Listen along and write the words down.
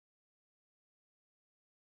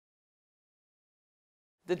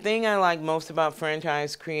The thing I like most about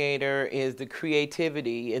Franchise Creator is the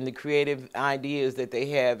creativity and the creative ideas that they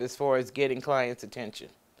have as far as getting clients' attention.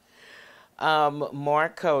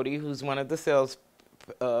 Mark Cody, who's one of the sales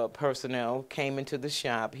personnel, came into the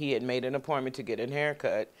shop. He had made an appointment to get a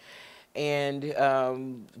haircut. And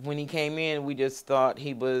when he came in, we just thought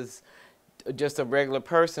he was just a regular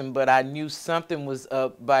person, but I knew something was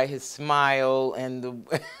up by his smile and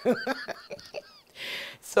the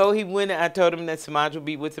So he went. I told him that Cimaje would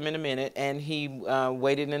be with him in a minute, and he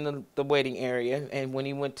waited in the waiting area. And when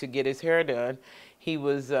he went to get his hair done, he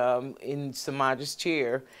was in Cimaje's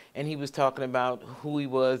chair, and he was talking about who he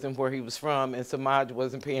was and where he was from. And Cimaje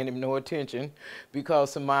wasn't paying him no attention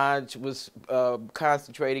because Cimaje was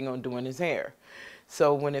concentrating on doing his hair.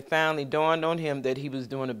 So when it finally dawned on him that he was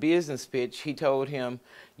doing a business pitch, he told him,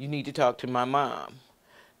 "You need to talk to my mom."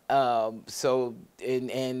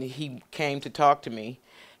 And he came to talk to me,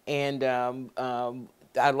 and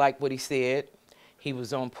I liked what he said. He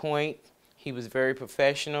was on point. He was very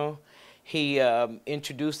professional. He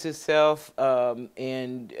introduced himself,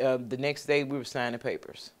 and the next day we were signing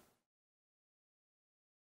papers.